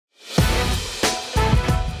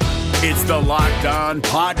It's the Locked On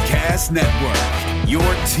Podcast Network, your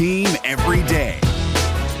team every day.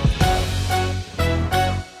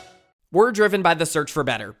 We're driven by the search for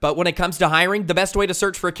better, but when it comes to hiring, the best way to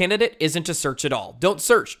search for a candidate isn't to search at all. Don't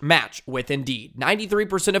search, match with Indeed.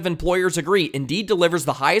 93% of employers agree Indeed delivers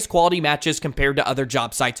the highest quality matches compared to other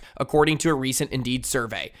job sites, according to a recent Indeed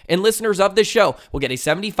survey. And listeners of this show will get a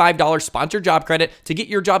 $75 sponsored job credit to get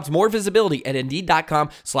your jobs more visibility at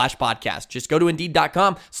Indeed.com/podcast. Just go to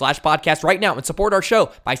Indeed.com/podcast right now and support our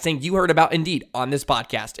show by saying you heard about Indeed on this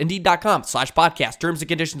podcast. Indeed.com/podcast. Terms and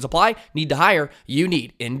conditions apply. Need to hire? You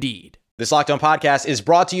need Indeed. This Locked On Podcast is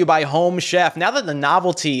brought to you by Home Chef. Now that the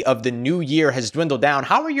novelty of the new year has dwindled down,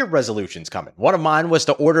 how are your resolutions coming? One of mine was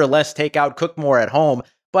to order less takeout, cook more at home,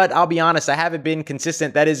 but I'll be honest, I haven't been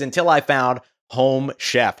consistent. That is until I found Home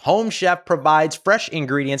Chef. Home Chef provides fresh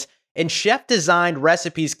ingredients and chef-designed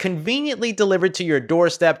recipes conveniently delivered to your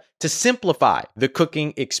doorstep to simplify the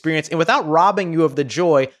cooking experience and without robbing you of the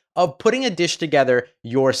joy of putting a dish together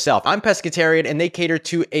yourself. I'm pescatarian and they cater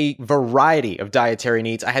to a variety of dietary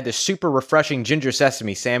needs. I had this super refreshing ginger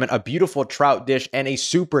sesame salmon, a beautiful trout dish, and a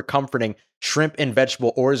super comforting shrimp and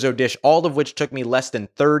vegetable orzo dish, all of which took me less than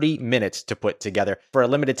 30 minutes to put together. For a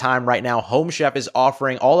limited time right now, Home Chef is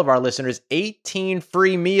offering all of our listeners 18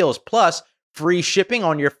 free meals plus free shipping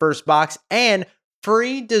on your first box and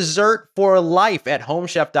free dessert for life at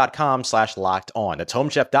homechef.com/lockedon. That's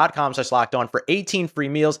homechef.com/lockedon for 18 free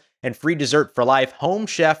meals and free dessert for life.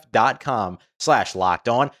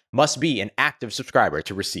 Homechef.com/lockedon. Must be an active subscriber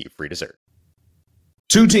to receive free dessert.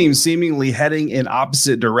 Two teams seemingly heading in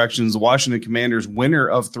opposite directions. The Washington Commanders, winner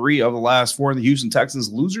of 3 of the last 4. The Houston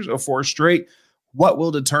Texans, losers of 4 straight. What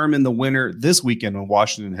will determine the winner this weekend when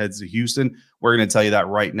Washington heads to Houston? We're going to tell you that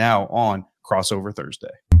right now on Crossover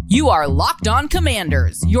Thursday. You are Locked On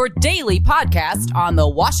Commanders, your daily podcast on the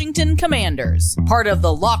Washington Commanders. Part of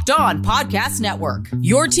the Locked On Podcast Network,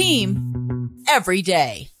 your team every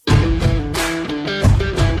day.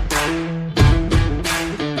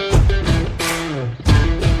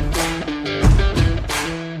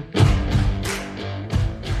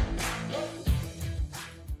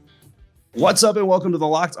 What's up and welcome to the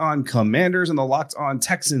Locked On Commanders and the Locked On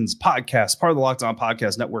Texans podcast, part of the Locked On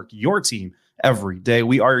Podcast Network, your team every day.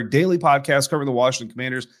 We are your daily podcast covering the Washington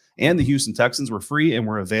Commanders and the Houston Texans. We're free and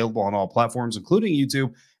we're available on all platforms, including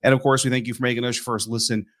YouTube. And of course, we thank you for making us your first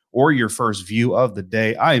listen or your first view of the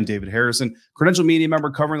day. I am David Harrison, credential media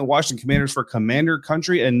member covering the Washington Commanders for Commander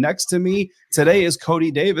Country. And next to me today is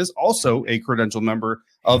Cody Davis, also a credential member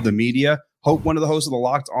of the media. Hope, one of the hosts of the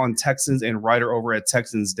Locked On Texans and writer over at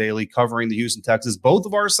Texans Daily, covering the Houston Texans. Both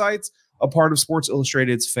of our sites, a part of Sports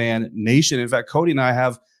Illustrated's Fan Nation. In fact, Cody and I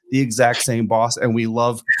have the exact same boss, and we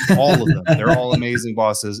love all of them. They're all amazing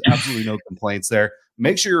bosses. Absolutely no complaints there.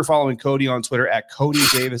 Make sure you're following Cody on Twitter at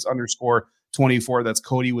CodyDavis_24. That's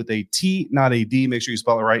Cody with a T, not a D. Make sure you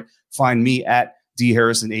spell it right. Find me at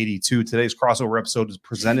DHarrison82. Today's crossover episode is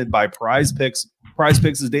presented by Prize Picks. Prize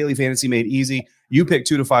Picks is daily fantasy made easy. You pick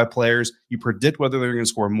 2 to 5 players. You predict whether they're going to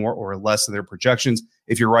score more or less than their projections.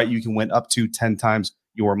 If you're right, you can win up to 10 times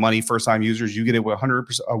your money. First-time users, you get a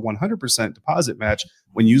 100% deposit match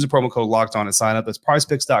when you use the promo code Locked On and sign up. That's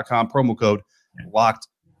prizepicks.com, promo code Locked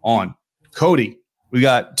On. Cody, we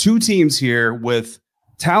got 2 teams here with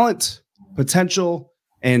talent, potential,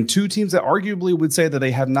 and 2 teams that arguably would say that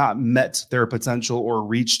they have not met their potential or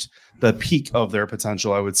reached the peak of their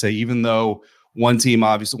potential, I would say, even though one team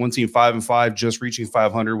 5-5, just reaching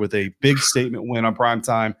 500 with a big statement win on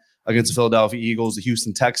primetime against the Philadelphia Eagles. The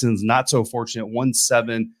Houston Texans, not so fortunate,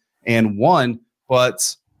 1-7-1.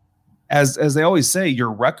 But as they always say,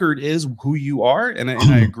 your record is who you are. And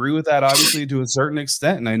I agree with that, obviously, to a certain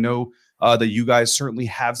extent. And I know that you guys certainly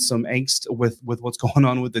have some angst with what's going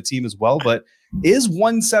on with the team as well. But is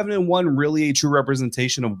 1-7-1 really a true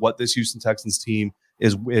representation of what this Houston Texans team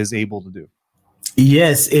is able to do?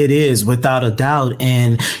 Yes, it is, without a doubt.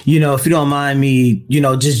 And, if you don't mind me,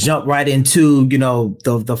 just jump right into,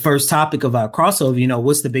 the first topic of our crossover,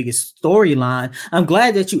 what's the biggest storyline? I'm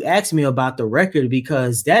glad that you asked me about the record,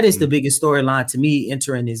 because that is the biggest storyline to me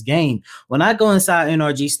entering this game. When I go inside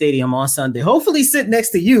NRG Stadium on Sunday, hopefully sit next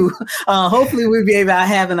to you. Hopefully we'll be able to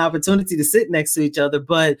have an opportunity to sit next to each other.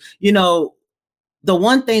 But, the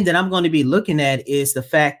one thing that I'm going to be looking at is the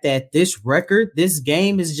fact that this record, this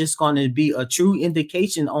game is just going to be a true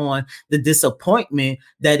indication on the disappointment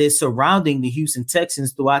that is surrounding the Houston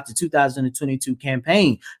Texans throughout the 2022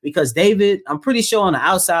 campaign. Because David, I'm pretty sure on the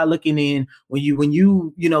outside looking in, when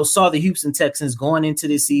you saw the Houston Texans going into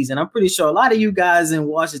this season, I'm pretty sure a lot of you guys in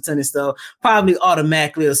Washington and stuff probably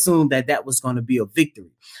automatically assumed that was going to be a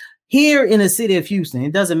victory. here in the city of Houston,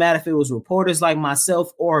 it doesn't matter if it was reporters like myself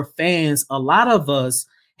or fans, a lot of us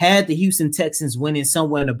had the Houston Texans winning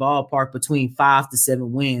somewhere in the ballpark between 5 to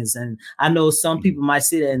 7 wins. And I know some people might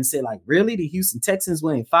sit there and say, like, really, the Houston Texans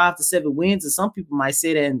winning 5 to 7 wins? And some people might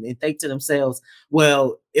sit there and think to themselves,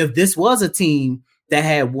 well, if this was a team that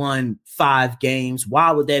had won 5 games,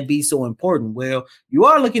 why would that be so important? Well, you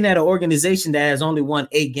are looking at an organization that has only won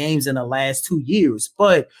 8 games in the last 2 years.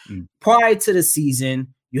 But prior to the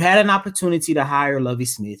season, you had an opportunity to hire Lovie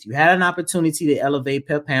Smith. You had an opportunity to elevate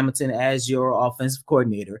Pep Hamilton as your offensive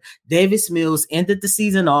coordinator. Davis Mills ended the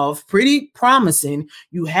season off pretty promising.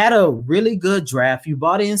 You had a really good draft. You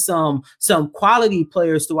brought in some quality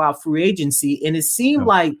players throughout free agency, and it seemed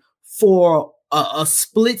like for a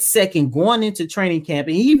split second going into training camp,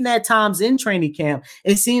 and even at times in training camp,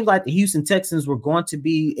 it seemed like the Houston Texans were going to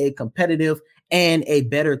be a competitive and a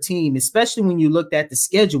better team, especially when you looked at the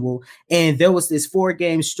schedule. And there was this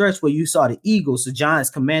 4-game stretch where you saw the Eagles, the Giants,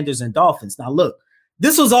 Commanders, and Dolphins. Now, look,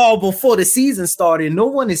 this was all before the season started. No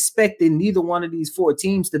one expected neither one of these 4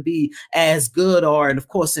 teams to be as good, or, and of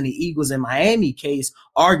course, in the Eagles and Miami case,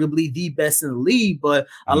 arguably the best in the league. But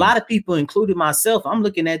a lot of people, including myself, I'm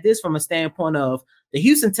looking at this from a standpoint of the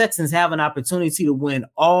Houston Texans have an opportunity to win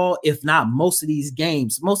all, if not most of these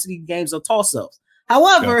games. Most of these games are toss-ups.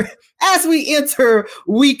 However, as we enter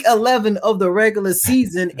week 11 of the regular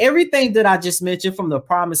season, everything that I just mentioned, from the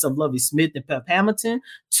promise of Lovie Smith and Pep Hamilton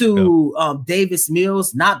to Davis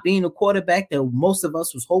Mills not being a quarterback that most of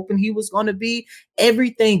us was hoping he was going to be,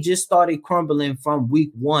 everything just started crumbling from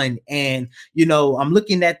week 1. And, you know, I'm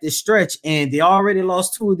looking at this stretch and they already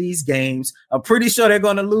lost 2 of these games. I'm pretty sure they're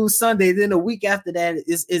going to lose Sunday. Then a week after that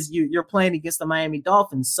is you're playing against the Miami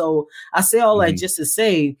Dolphins. So I say all that just to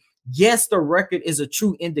say, yes, the record is a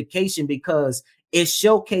true indication because it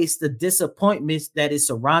showcased the disappointments that is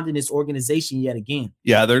surrounding this organization yet again.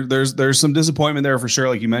 Yeah, there's some disappointment there for sure,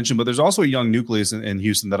 like you mentioned, but there's also a young nucleus in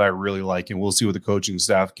Houston that I really like, and we'll see what the coaching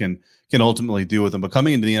staff can ultimately do with them. But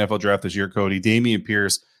coming into the NFL draft this year, Cody, Dameon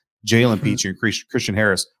Pierce, Jalen Peach, and Christian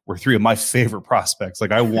Harris were 3 of my favorite prospects.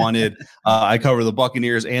 Like I wanted, I cover the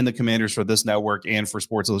Buccaneers and the Commanders for this network and for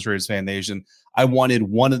Sports Illustrated's Fan Nation. I wanted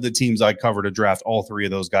one of the teams I cover to draft all 3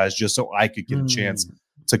 of those guys just so I could get a chance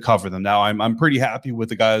to cover them. Now I'm pretty happy with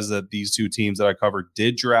the guys that these 2 teams that I covered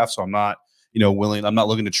did draft. So I'm not, I'm not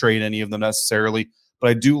looking to trade any of them necessarily,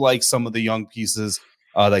 but I do like some of the young pieces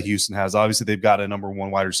that Houston has. Obviously, they've got a number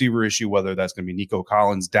 1 wide receiver issue, whether that's going to be Nico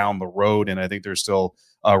Collins down the road, and I think there's still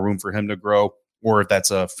room for him to grow, or if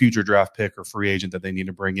that's a future draft pick or free agent that they need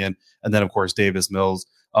to bring in. And then, of course, Davis Mills.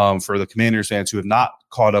 For the Commanders fans who have not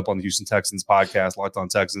caught up on the Houston Texans podcast, Locked On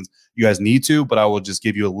Texans, you guys need to, but I will just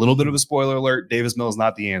give you a little bit of a spoiler alert. Davis Mills is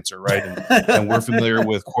not the answer, right? And we're familiar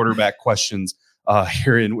with quarterback questions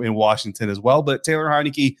here in Washington as well. But Taylor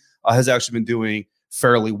Heinicke has actually been doing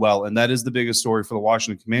fairly well. And that is the biggest story for the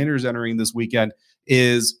Washington Commanders entering this weekend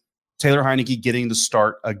is Taylor Heinicke getting to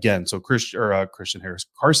start again. So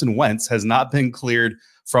Carson Wentz has not been cleared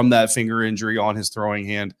from that finger injury on his throwing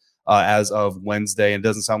hand as of Wednesday. And it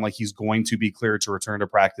doesn't sound like he's going to be cleared to return to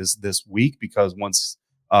practice this week because once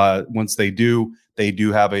they do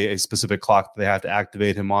have a specific clock that they have to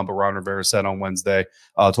activate him on. But Ron Rivera said on Wednesday,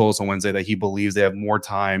 told us on Wednesday that he believes they have more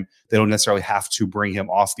time. They don't necessarily have to bring him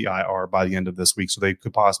off the IR by the end of this week. So they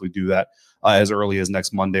could possibly do that as early as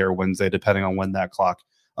next Monday or Wednesday, depending on when that clock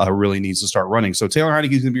really needs to start running. So Taylor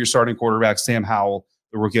Heinicke is going to be your starting quarterback. Sam Howell,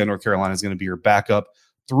 the rookie out of North Carolina, is going to be your backup.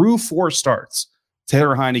 Through 4 starts,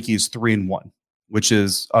 Taylor Heinicke is 3-1, which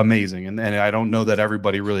is amazing. And I don't know that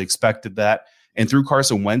everybody really expected that. And through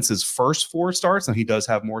Carson Wentz's first 4 starts, and he does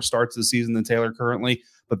have more starts this season than Taylor currently,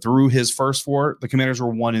 but through his first 4, the Commanders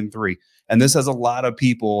were 1-3. And this has a lot of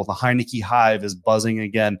people, the Heinicke hive is buzzing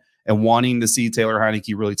again and wanting to see Taylor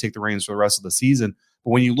Heinicke really take the reins for the rest of the season.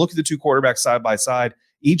 But when you look at the 2 quarterbacks side by side,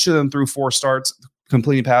 each of them through 4 starts,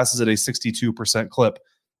 completing passes at a 62% clip.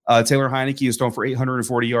 Taylor Heinicke has thrown for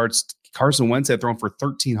 840 yards. Carson Wentz had thrown for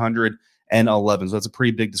 1,311. So that's a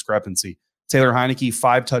pretty big discrepancy. Taylor Heinicke,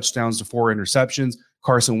 5 touchdowns to 4 interceptions.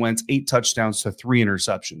 Carson Wentz, 8 touchdowns to 3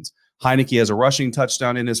 interceptions. Heinicke has a rushing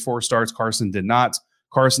touchdown in his 4 starts. Carson did not.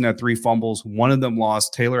 Carson had 3 fumbles. 1 of them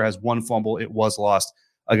lost. Taylor has 1 fumble. It was lost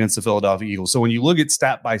against the Philadelphia Eagles. So when you look at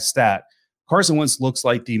stat by stat, Carson Wentz looks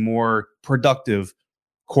like the more productive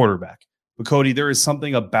quarterback. But Cody, there is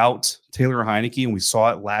something about Taylor Heinicke, and we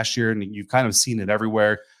saw it last year, and you've kind of seen it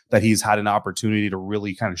everywhere, that he's had an opportunity to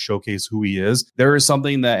really kind of showcase who he is. There is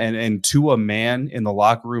something that, and to a man in the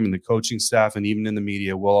locker room and the coaching staff and even in the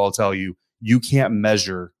media will all tell you, you can't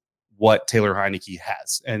measure what Taylor Heinicke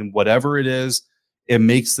has. And whatever it is, it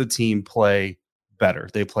makes the team play better.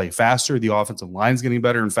 They play faster. The offensive line's getting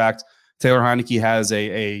better. In fact, Taylor Heinicke has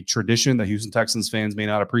a tradition that Houston Texans fans may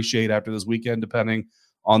not appreciate after this weekend, depending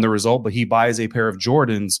on the result, but he buys a pair of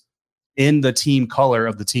Jordans in the team color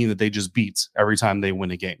of the team that they just beat every time they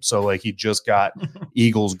win a game. So like he just got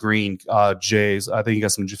Eagles green J's. I think he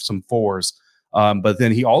got some fours. But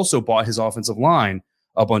then he also bought his offensive line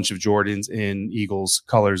a bunch of Jordans in Eagles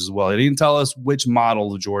colors as well. He didn't tell us which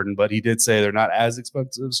model of Jordan, but he did say they're not as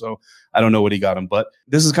expensive. So I don't know what he got him, but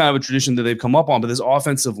this is kind of a tradition that they've come up on. But this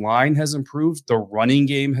offensive line has improved. The running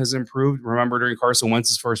game has improved. Remember, during Carson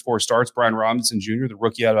Wentz's first 4 starts, Brian Robinson Jr., the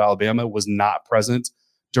rookie out of Alabama, was not present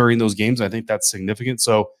during those games. I think that's significant.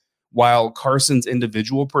 So while Carson's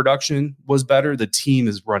individual production was better, the team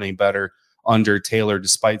is running better under Taylor,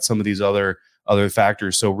 despite some of these other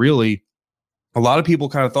factors. So really, a lot of people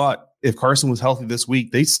kind of thought if Carson was healthy this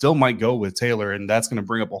week, they still might go with Taylor, and that's going to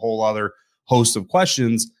bring up a whole other host of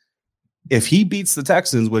questions. If he beats the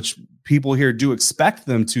Texans, which people here do expect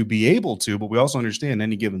them to be able to, but we also understand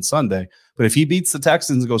any given Sunday. But if he beats the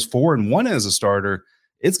Texans and goes 4-1 as a starter,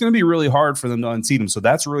 it's going to be really hard for them to unseat him. So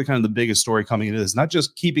that's really kind of the biggest story coming into this. Not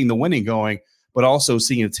just keeping the winning going, but also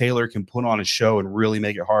seeing if Taylor can put on a show and really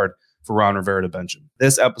make it hard for Ron Rivera to bench him.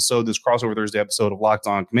 This crossover Thursday episode of Locked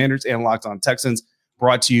On Commanders and Locked On Texans,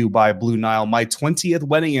 brought to you by Blue Nile. My 20th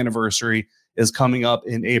wedding anniversary is coming up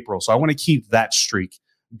in April, so I want to keep that streak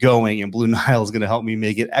going, and Blue Nile is going to help me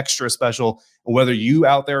make it extra special. And whether you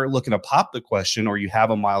out there are looking to pop the question or you have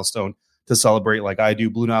a milestone to celebrate like I do,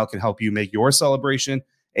 Blue Nile can help you make your celebration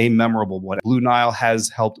a memorable one. Blue Nile has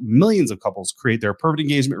helped millions of couples create their perfect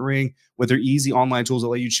engagement ring with their easy online tools that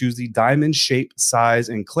let you choose the diamond shape, size,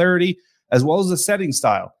 and clarity, as well as the setting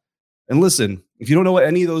style. And listen, if you don't know what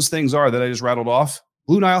any of those things are that I just rattled off,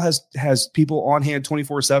 Blue Nile has people on hand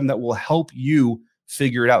 24/7 that will help you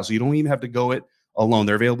figure it out. So you don't even have to go it alone.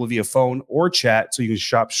 They're available via phone or chat, so you can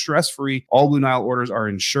shop stress-free. All Blue Nile orders are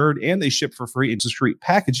insured, and they ship for free in discreet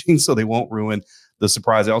packaging, so they won't ruin the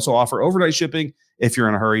surprise. They also offer overnight shipping if you're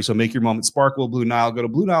in a hurry. So make your moment sparkle. Blue Nile. Go to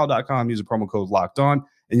BlueNile.com. Use the promo code Locked On,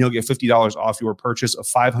 and you'll get $50 off your purchase of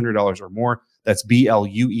 $500 or more. That's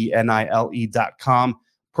BlueNile.com.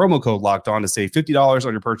 Promo code Locked On to save $50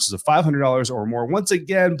 on your purchase of $500 or more. Once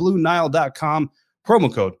again, BlueNile.com.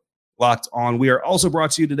 Promo code Locked On. We are also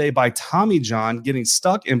brought to you today by Tommy John. Getting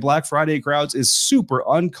stuck in Black Friday crowds is super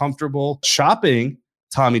uncomfortable. Shopping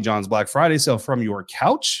Tommy John's Black Friday sale from your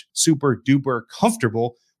couch, super duper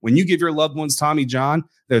comfortable. When you give your loved ones Tommy John,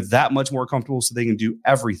 they're that much more comfortable, so they can do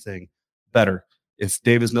everything better. If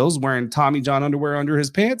Davis Mills is wearing Tommy John underwear under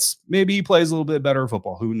his pants, maybe he plays a little bit better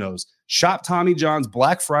football. Who knows? Shop Tommy John's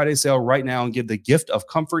Black Friday sale right now and give the gift of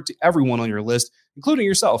comfort to everyone on your list, including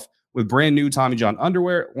yourself, with brand new Tommy John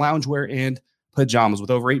underwear, loungewear, and pajamas.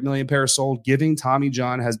 With over 8 million pairs sold, giving Tommy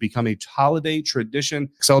John has become a holiday tradition.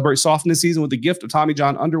 Celebrate softness season with the gift of Tommy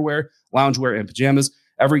John underwear, loungewear, and pajamas.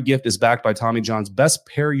 Every gift is backed by Tommy John's best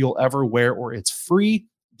pair you'll ever wear, or it's free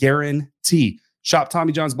guarantee. Shop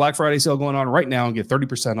Tommy John's Black Friday sale going on right now and get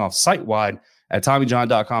 30% off site-wide at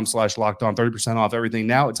TommyJohn.com/lockedon. 30% off everything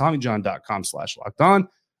now at TommyJohn.com/lockedon.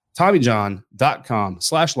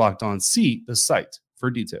 TommyJohn.com/lockedon. See the site for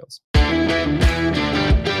details.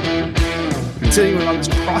 Continuing on this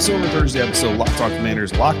crossover Thursday episode, Locked On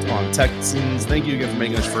Commanders, Locked On Texans. Thank you again for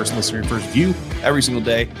making us your first listener and first view every single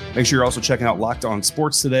day. Make sure you're also checking out Locked On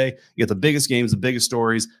Sports today. You get the biggest games, the biggest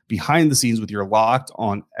stories behind the scenes with your Locked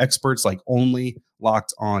On experts like only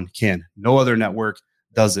Locked On can. No other network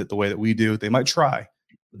does it the way that we do. They might try,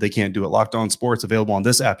 but they can't do it. Locked On Sports, available on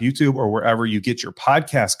this app, YouTube, or wherever you get your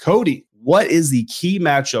podcast. Cody, what is the key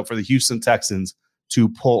matchup for the Houston Texans to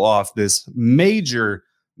pull off this major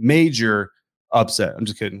upset? I'm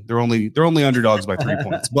just kidding. They're only underdogs by 3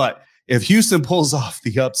 points. But if Houston pulls off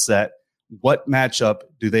the upset, what matchup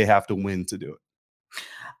do they have to win to do it?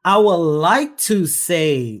 I would like to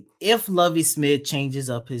say if Lovie Smith changes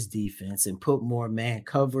up his defense and put more man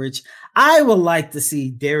coverage, I would like to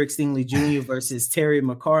see Derek Stingley Jr. versus Terry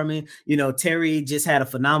McCormick. You know, Terry just had a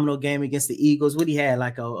phenomenal game against the Eagles. What he had,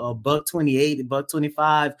 like a $128,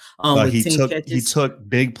 $125. He took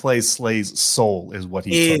big play Slay's soul is what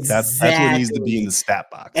he took. That's what needs to be in the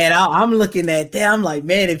stat box. And I'm looking at that. I'm like,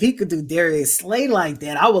 man, if he could do Darius Slay like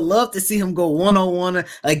that, I would love to see him go one-on-one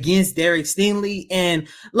against Derek Stingley. And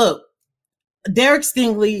look, Derek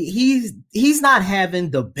Stingley, he's not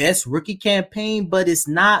having the best rookie campaign, but it's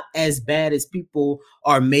not as bad as people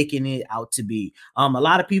are making it out to be. A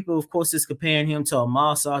lot of people, of course, is comparing him to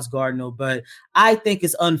Ahmad Sauce Gardner, but I think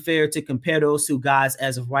it's unfair to compare those two guys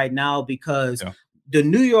as of right now because the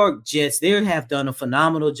New York Jets, they have done a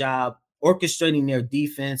phenomenal job orchestrating their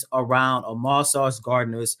defense around Amar Sauce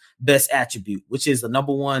Gardner's best attribute, which is the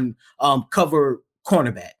number one cover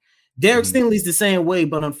cornerback. Derek Stingley's the same way,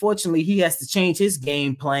 but unfortunately, he has to change his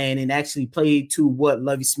game plan and actually play to what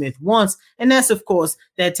Lovie Smith wants. And that's, of course,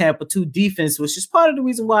 that Tampa 2 defense, which is part of the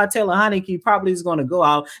reason why Taylor Heinicke probably is going to go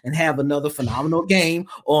out and have another phenomenal game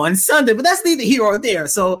on Sunday. But that's neither here or there.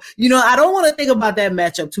 So, I don't want to think about that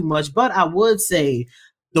matchup too much, but I would say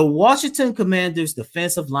the Washington Commanders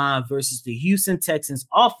defensive line versus the Houston Texans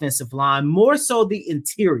offensive line, more so the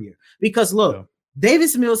interior. Because look,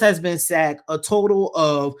 Davis Mills has been sacked a total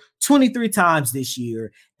of 23 times this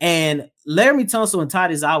year, and Laramie Tunsil and Ty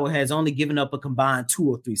Zawa has only given up a combined 2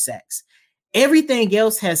 or 3 sacks. Everything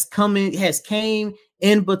else has came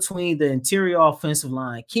in between the interior offensive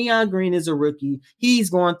line. Keon Green is a rookie. He's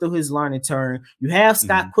going through his learning turn. You have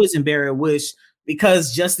Scott Quisenberry, which,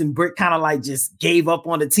 because Justin Britt kind of like just gave up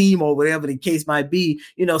on the team or whatever the case might be,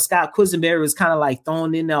 Scott Quisenberry was kind of like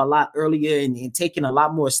thrown in there a lot earlier and taking a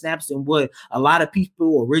lot more snaps than what a lot of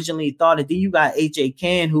people originally thought. And then you got AJ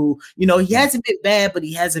Cann, who, he hasn't been bad, but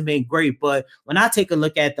he hasn't been great. But when I take a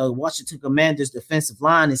look at the Washington Commanders defensive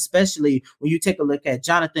line, especially when you take a look at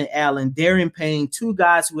Jonathan Allen, Darian Payne, 2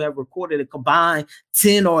 guys who have recorded a combined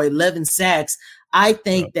 10 or 11 sacks, I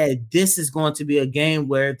think that this is going to be a game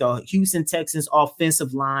where the Houston Texans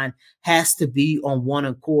offensive line has to be on one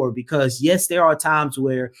accord, because yes, there are times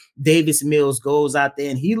where Davis Mills goes out there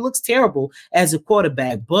and he looks terrible as a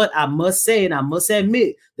quarterback, but I must say, and I must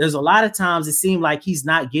admit, there's a lot of times it seems like he's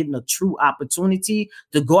not getting a true opportunity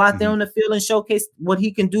to go out there on the field and showcase what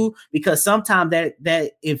he can do, because sometimes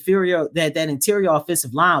that interior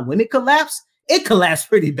offensive line, when it collapsed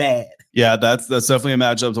pretty bad. Yeah, that's definitely a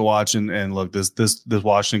matchup to watch. And look, this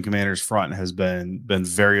Washington Commanders front has been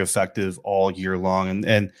very effective all year long. And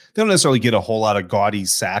they don't necessarily get a whole lot of gaudy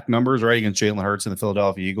sack numbers, right? Against Jalen Hurts and the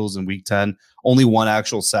Philadelphia Eagles in week 10. Only 1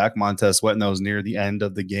 actual sack, Montez Sweat, and that was near the end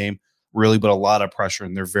of the game, really, but a lot of pressure.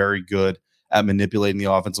 And they're very good at manipulating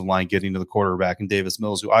the offensive line, getting to the quarterback. And Davis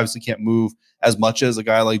Mills, who obviously can't move as much as a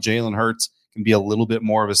guy like Jalen Hurts, can be a little bit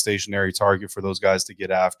more of a stationary target for those guys to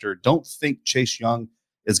get after. Don't think Chase Young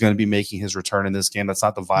is going to be making his return in this game. That's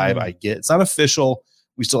not the vibe I get. It's not official.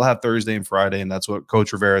 We still have Thursday and Friday, and that's what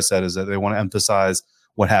Coach Rivera said, is that they want to emphasize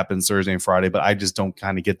what happens Thursday and Friday, but I just don't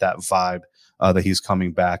kind of get that vibe that he's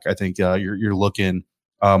coming back. I think you're looking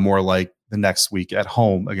more like the next week at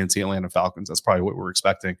home against the Atlanta Falcons. That's probably what we're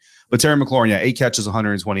expecting. But Terry McLaurin, 8 catches,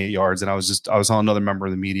 128 yards, and I was on another member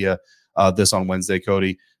of the media this on Wednesday,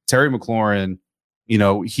 Cody. Terry McLaurin,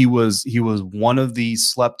 he was one of the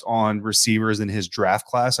slept on receivers in his draft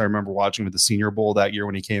class. I remember watching him at the Senior Bowl that year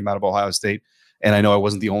when he came out of Ohio State. And I know I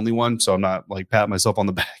wasn't the only one, so I'm not like patting myself on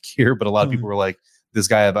the back here, but a lot of people were like, this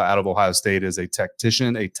guy out of Ohio State is a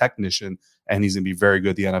technician, and he's going to be very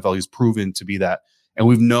good at the NFL. He's proven to be that. And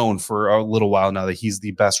we've known for a little while now that he's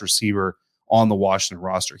the best receiver on the Washington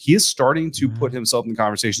roster. He is starting to put himself in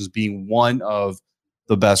conversations being one of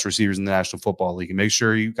the best receivers in the National Football League. And make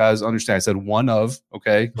sure you guys understand, I said one of,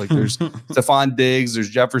 okay? Like there's Stephon Diggs, there's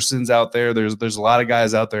Jefferson's out there. There's a lot of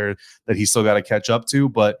guys out there that he's still got to catch up to,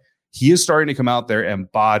 but he is starting to come out there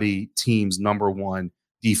and body teams' number one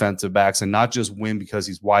defensive backs, and not just win because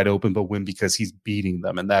he's wide open, but win because he's beating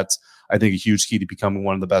them. And that's, I think, a huge key to becoming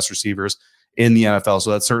one of the best receivers in the NFL.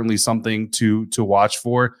 So that's certainly something to watch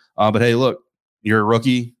for. But hey, look, you're a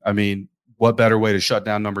rookie. I mean, what better way to shut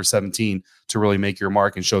down number 17 to really make your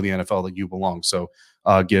mark and show the NFL that you belong? So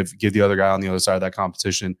give the other guy on the other side of that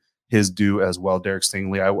competition his due as well, Derek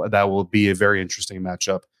Stingley. That will be a very interesting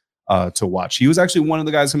matchup to watch. He was actually one of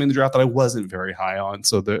the guys coming in the draft that I wasn't very high on.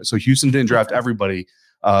 So Houston didn't draft everybody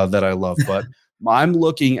that I love, but I'm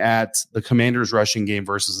looking at the Commanders rushing game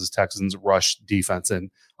versus the Texans rush defense. And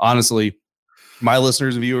honestly, my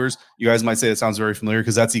listeners and viewers, you guys might say it sounds very familiar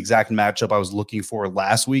because that's the exact matchup I was looking for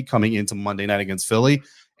last week coming into Monday night against Philly.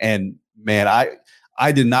 And man,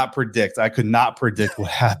 I could not predict what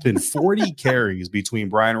happened. 40 carries between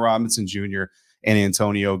Brian Robinson Jr. and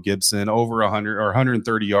Antonio Gibson, over 100 or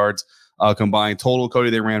 130 yards combined total. Cody,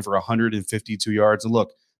 they ran for 152 yards. And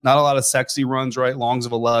look, not a lot of sexy runs, right? Longs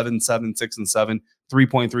of 11, 7, 6, and 7,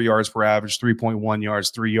 3.3 yards per average, 3.1 yards,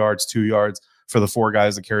 3 yards, 2 yards for the 4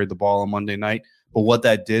 guys that carried the ball on Monday night. But what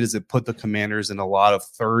that did is it put the Commanders in a lot of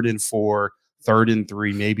 3rd and 4, 3rd and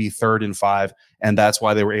 3, maybe 3rd and 5. And that's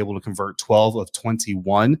why they were able to convert 12 of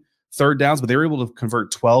 21 third downs, but they were able to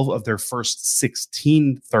convert 12 of their first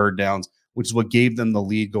 16 third downs, which is what gave them the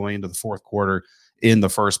lead going into the fourth quarter in the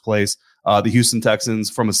first place. The Houston Texans,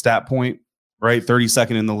 from a stat point, right,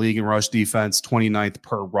 32nd in the league in rush defense, 29th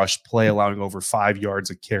per rush play, allowing over 5 yards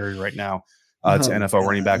a carry right now to NFL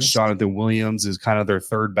running backs. Jonathan Williams is kind of their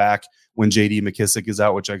third back when J.D. McKissick is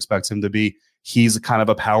out, which I expect him to be. He's kind of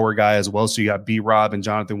a power guy as well. So you got B-Rob and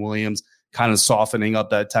Jonathan Williams kind of softening up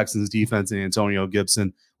that Texans defense, and Antonio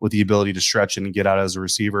Gibson with the ability to stretch and get out as a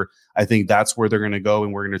receiver. I think that's where they're going to go,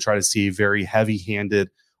 and we're going to try to see very heavy-handed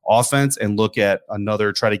offense and look at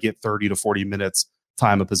try to get 30 to 40 minutes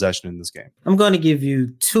time of possession in this game. I'm going to give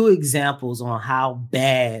you two examples on how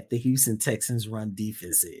bad the Houston Texans run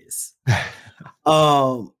defense is.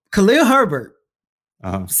 Khalil Herbert,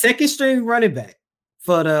 second string running back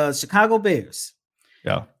for the Chicago Bears.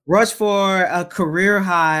 Yeah. Rushed for a career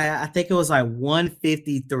high, I think it was like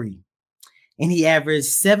 153. And he averaged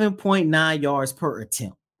 7.9 yards per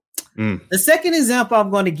attempt. The second example I'm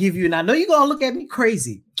going to give you, and I know you're going to look at me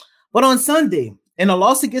crazy, but on Sunday, in a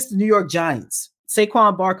loss against the New York Giants,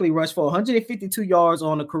 Saquon Barkley rushed for 152 yards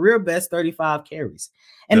on a career best 35 carries.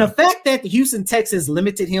 And the fact that the Houston Texans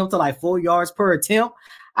limited him to like 4 yards per attempt,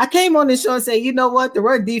 I came on this show and said, you know what? The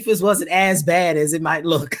run defense wasn't as bad as it might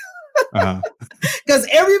look. Because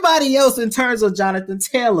everybody else, in terms of Jonathan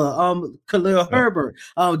Taylor, Khalil Herbert,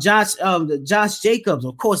 Josh Jacobs,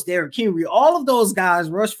 of course, Derrick Henry, all of those guys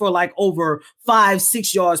rushed for like over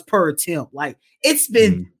 5-6 yards per attempt. Like, it's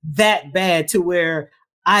been that bad to where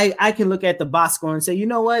I can look at the box score and say, you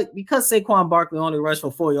know what? Because Saquon Barkley only rushed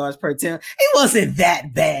for 4 yards per attempt, it wasn't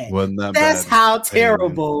that bad. That's how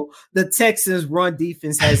terrible the Texans' run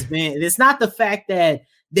defense has been. And it's not the fact that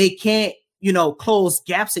they can't, close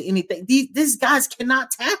gaps or anything. These guys cannot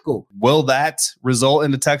tackle. Will that result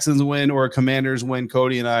in a Texans win or a Commanders win?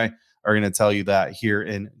 Cody and I are going to tell you that here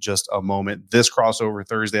in just a moment. This crossover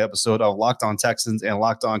Thursday episode of Locked On Texans and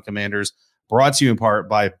Locked On Commanders, brought to you in part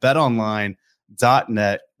by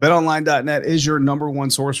BetOnline.net. BetOnline.net is your number one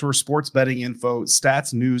source for sports betting info,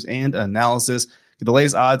 stats, news, and analysis. Get the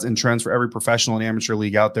latest odds and trends for every professional and amateur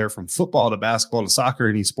league out there, from football to basketball to soccer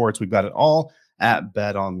and esports. We've got it all at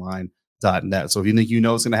BetOnline.net. So if you think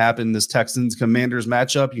what's going to happen in this Texans Commanders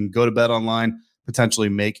matchup, you can go to BetOnline, potentially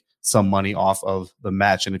make some money off of the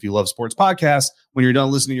match. And if you love sports podcasts, when you're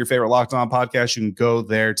done listening to your favorite Locked On podcast, you can go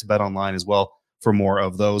there to BetOnline as well for more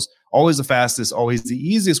of those. Always the fastest, always the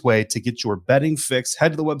easiest way to get your betting fix.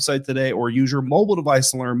 Head to the website today or use your mobile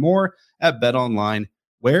device to learn more at BetOnline,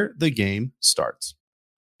 where the game starts.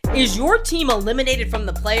 Is your team eliminated from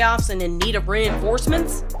the playoffs and in need of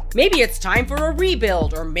reinforcements? Maybe it's time for a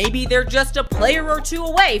rebuild, or maybe they're just a player or two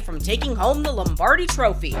away from taking home the Lombardi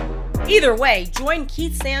Trophy. Either way, join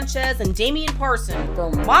Keith Sanchez and Damian Parson for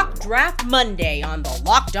Mock Draft Monday on the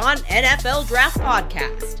Locked On NFL Draft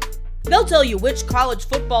Podcast. They'll tell you which college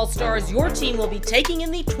football stars your team will be taking in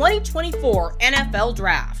the 2024 NFL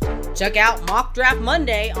Draft. Check out Mock Draft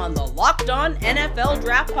Monday on the Locked On NFL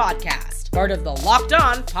Draft Podcast, part of the Locked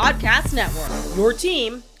On Podcast Network, your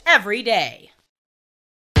team every day.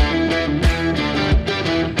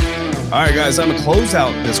 All right, guys, I'm going to close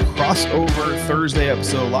out this crossover Thursday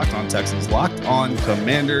episode, Locked On Texans, Locked On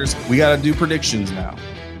Commanders. We got to do predictions now.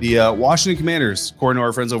 The Washington Commanders, according to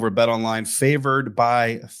our friends over at BetOnline, favored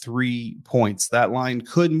by 3 points. That line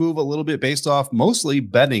could move a little bit based off mostly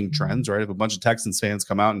betting trends, right? If a bunch of Texans fans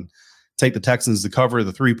come out and take the Texans to cover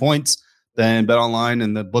the 3 points, then BetOnline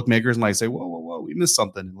and the bookmakers might say, whoa, we missed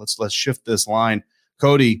something. Let's shift this line.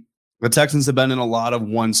 Cody, the Texans have been in a lot of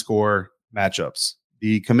one-score matchups.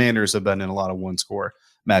 The Commanders have been in a lot of one-score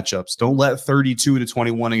matchups. Don't let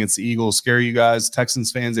 32-21 against the Eagles scare you guys.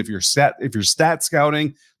 Texans fans, if you're stat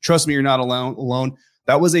scouting, trust me, you're not alone.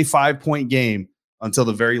 That was a 5-point game until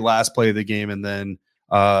the very last play of the game, and then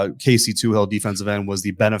Casey Toohill, defensive end, was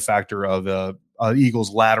the benefactor of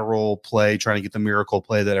Eagles lateral play, trying to get the miracle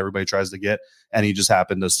play that everybody tries to get, and he just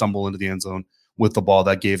happened to stumble into the end zone with the ball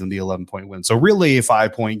that gave them the 11-point win. So really a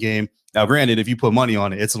 5-point game. Now, granted, if you put money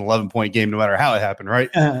on it, it's an 11-point game no matter how it happened, right?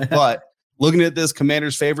 But looking at this,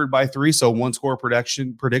 Commanders favored by 3, so one-score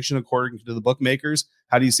prediction according to the bookmakers.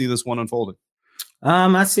 How do you see this one unfolding?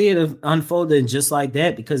 I see it unfolding just like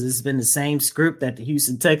that because it's been the same script that the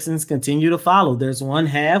Houston Texans continue to follow. There's one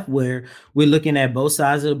half where we're looking at both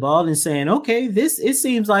sides of the ball and saying, okay, it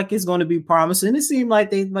seems like it's going to be promising. It seems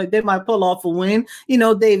like they might pull off a win.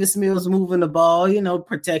 Davis Mills moving the ball,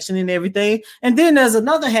 protection and everything. And then there's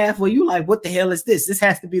another half where you're like, what the hell is this? This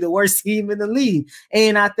has to be the worst team in the league.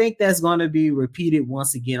 And I think that's going to be repeated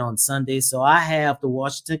once again on Sunday. So I have the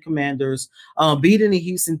Washington Commanders beating the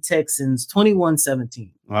Houston Texans 21-17.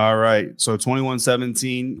 All right. So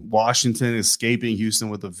 21-17, Washington escaping Houston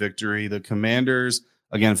with a victory. The Commanders,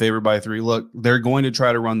 again, favored by 3. Look, they're going to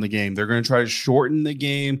try to run the game. They're going to try to shorten the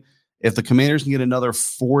game. If the Commanders can get another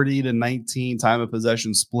 40-19 time of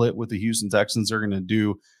possession split with the Houston Texans, they're going to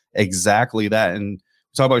do exactly that. And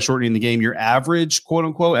talk about shortening the game. Your average, quote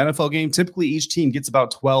unquote, NFL game, typically each team gets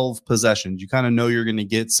about 12 possessions. You kind of know you're going to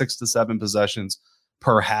get 6 to 7 possessions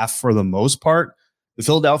per half for the most part. The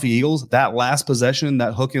Philadelphia Eagles, that last possession,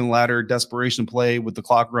 that hook and ladder desperation play with the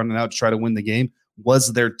clock running out to try to win the game,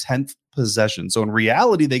 was their 10th possession. So in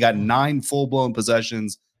reality, they got 9 full-blown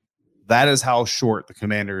possessions. That is how short the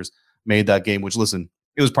Commanders made that game, which, listen,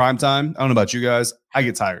 it was prime time. I don't know about you guys. I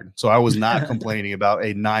get tired. So I was not complaining about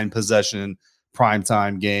a 9-possession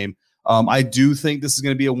primetime game. I do think this is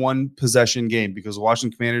going to be a 1-possession game because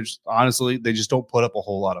Washington Commanders, honestly, they just don't put up a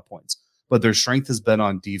whole lot of points. But their strength has been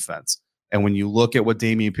on defense. And when you look at what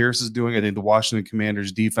Dameon Pierce is doing, I think the Washington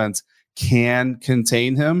Commanders defense can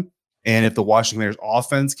contain him. And if the Washington Commanders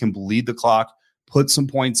offense can bleed the clock, put some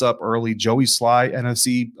points up early, Joey Sly,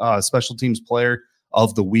 NFC special teams player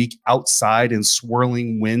of the week, outside and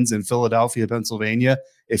swirling winds in Philadelphia, Pennsylvania.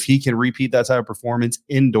 If he can repeat that type of performance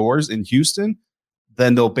indoors in Houston,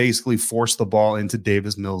 then they'll basically force the ball into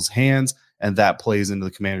Davis Mills' hands, and that plays into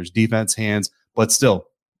the Commanders' defense hands. But still,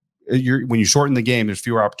 when you shorten the game, there's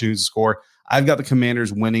fewer opportunities to score. I've got the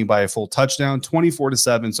Commanders winning by a full touchdown,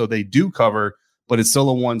 24-7. So they do cover, but it's still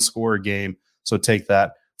a 1-score game. So take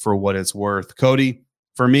that for what it's worth. Cody,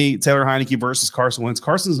 for me, Taylor Heinicke versus Carson Wentz.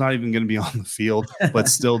 Carson's not even going to be on the field, but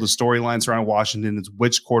still the storylines around Washington is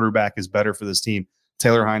which quarterback is better for this team.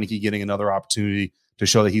 Taylor Heinicke getting another opportunity to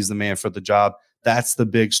show that he's the man for the job. That's the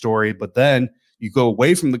big story. But then you go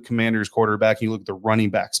away from the Commanders quarterback and you look at the running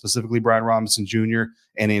back, specifically Brian Robinson Jr.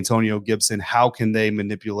 and Antonio Gibson. How can they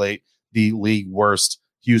manipulate the league worst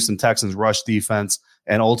Houston Texans rush defense?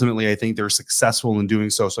 And ultimately, I think they're successful in doing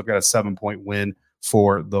so. So I've got a 7-point win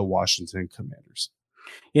for the Washington Commanders.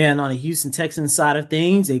 Yeah, and on the Houston Texans side of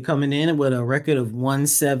things, they coming in with a record of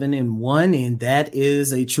 1-7-1, and that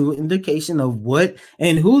is a true indication of what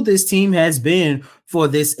and who this team has been for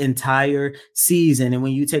this entire season. And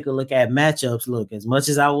when you take a look at matchups, look, as much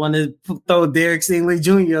as I want to throw Derek Stingley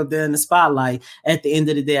Jr. up there in the spotlight, at the end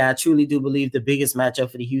of the day, I truly do believe the biggest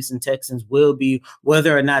matchup for the Houston Texans will be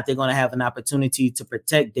whether or not they're going to have an opportunity to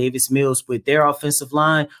protect Davis Mills with their offensive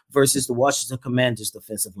line versus the Washington Commanders'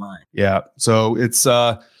 defensive line. Yeah, so it's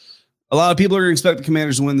a lot of people are going to expect the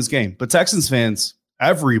Commanders to win this game, but Texans fans,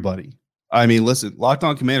 everybody, I mean, listen, Locked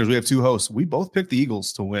On Commanders, we have 2 hosts. We both picked the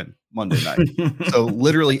Eagles to win Monday night. So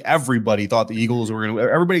literally everybody thought the Eagles were going to,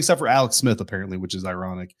 everybody except for Alex Smith, apparently, which is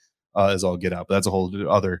ironic as all get out. But that's a whole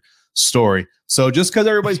other story. So just because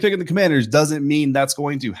everybody's picking the Commanders doesn't mean that's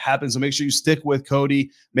going to happen. So make sure you stick with Cody.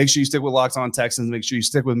 Make sure you stick with Locked On Texans. Make sure you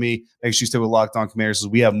stick with me. Make sure you stick with Locked On Commanders.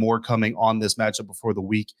 We have more coming on this matchup before the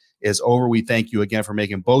week is over. We thank you again for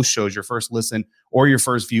making both shows your first listen or your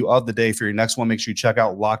first view of the day. For your next one, make sure you check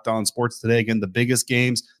out Locked On Sports Today. Again, the biggest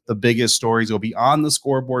games, the biggest stories will be on the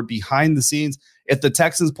scoreboard, behind the scenes. If the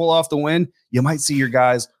Texans pull off the win, you might see your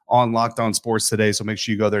guys on Locked On Sports Today. So make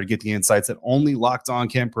sure you go there to get the insights that only Locked On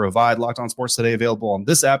can provide. Locked On Sports Today available on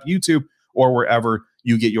this app, YouTube, or wherever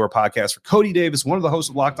you get your podcast. For Cody Davis, one of the hosts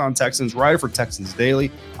of Locked On Texans, writer for Texans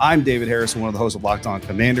Daily. I'm David Harrison, one of the hosts of Locked On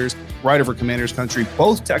Commanders, writer for Commanders Country.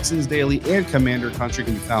 Both Texans Daily and Commander Country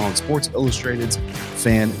can be found on Sports Illustrated's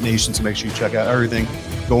Fan Nation. So make sure you check out everything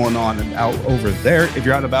going on and out over there. If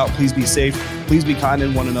you're out and about, please be safe. Please be kind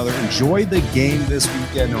to one another. Enjoy the game this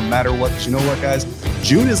weekend, no matter what. Because you know what, guys?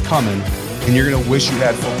 June is coming, and you're going to wish you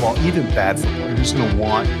had football, even bad football. You're just going to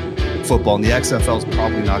want football, and the XFL is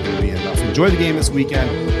probably not going to be enough. Enjoy the game this weekend.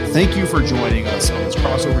 Thank you for joining us on this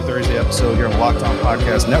Crossover Thursday episode here on Locked On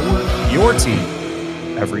Podcast Network, your team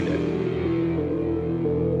every day.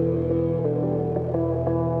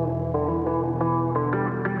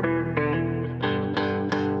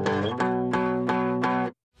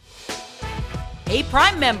 Hey,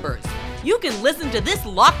 Prime members, you can listen to this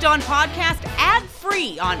Locked On podcast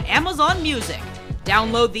ad-free on Amazon Music.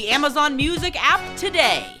 Download the Amazon Music app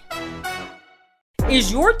today.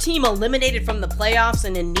 Is your team eliminated from the playoffs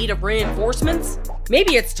and in need of reinforcements?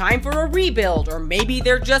 Maybe it's time for a rebuild, or maybe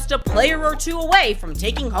they're just a player or two away from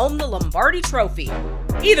taking home the Lombardi Trophy.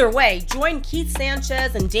 Either way, join Keith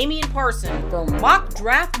Sanchez and Damian Parson for Mock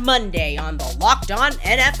Draft Monday on the Locked On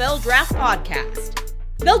NFL Draft Podcast.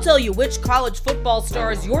 They'll tell you which college football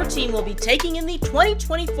stars your team will be taking in the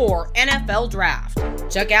 2024 NFL Draft.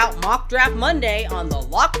 Check out Mock Draft Monday on the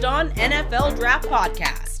Locked On NFL Draft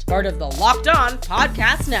Podcast, part of the Locked On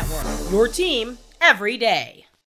Podcast Network, your team every day.